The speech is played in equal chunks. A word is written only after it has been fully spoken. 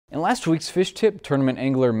And last week's fish tip, tournament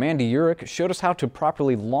angler Mandy Urich showed us how to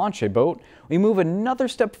properly launch a boat. We move another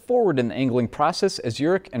step forward in the angling process as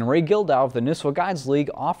Urich and Ray Gildow of the Nisswa Guides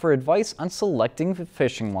League offer advice on selecting the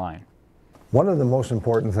fishing line. One of the most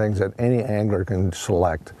important things that any angler can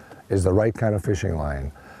select is the right kind of fishing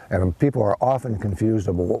line. And people are often confused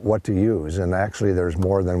about what to use, and actually there's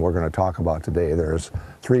more than we're going to talk about today. There's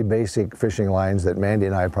 3 basic fishing lines that Mandy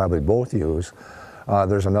and I probably both use.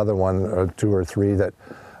 There's another one, or 2 or 3, that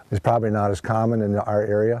is probably not as common in our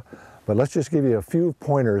area. But let's just give you a few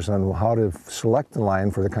pointers on how to select the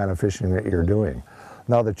line for the kind of fishing that you're doing.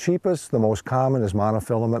 Now the cheapest, the most common is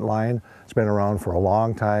monofilament line. It's been around for a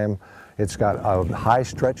long time. It's got a high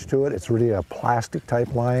stretch to it. It's really a plastic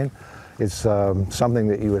type line. It's something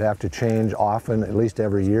that you would have to change often, at least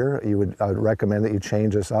every year. I would recommend that you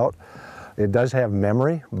change this out. It does have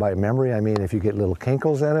memory. By memory, I mean if you get little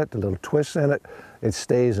kinkles in it, little twists in it, it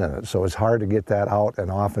stays in it. So it's hard to get that out, and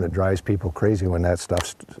often it drives people crazy when that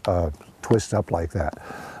stuff twists up like that.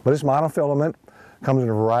 But it's monofilament. Comes in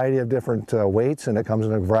a variety of different weights, and it comes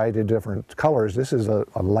in a variety of different colors. This is a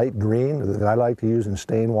light green that I like to use in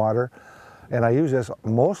stain water. And I use this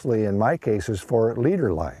mostly in my cases for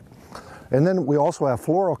leader line. And then we also have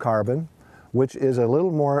fluorocarbon, which is a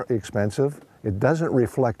little more expensive. It doesn't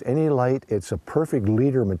reflect any light. It's a perfect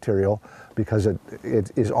leader material because it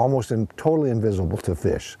is almost totally invisible to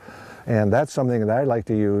fish. And that's something that I like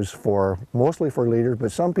to use mostly for leaders,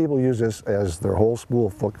 but some people use this as their whole spool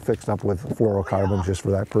fixed up with fluorocarbon just for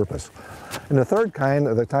that purpose. And the third kind,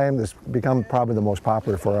 the kind that's become probably the most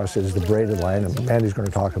popular for us, is the braided line, and Mandy's going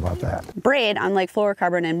to talk about that. Braid, unlike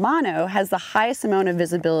fluorocarbon and mono, has the highest amount of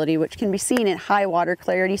visibility, which can be seen in high water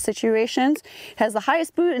clarity situations. It has the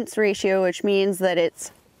highest buoyance ratio, which means that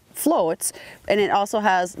it's floats, and it also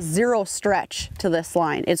has 0 stretch to this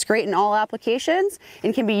line. It's great in all applications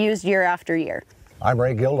and can be used year after year. I'm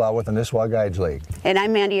Ray Gildow with the Nisswa Guides League. And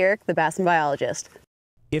I'm Mandy Urich, the bass biologist.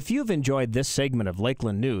 If you've enjoyed this segment of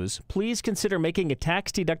Lakeland News, please consider making a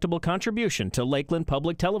tax-deductible contribution to Lakeland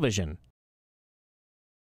Public Television.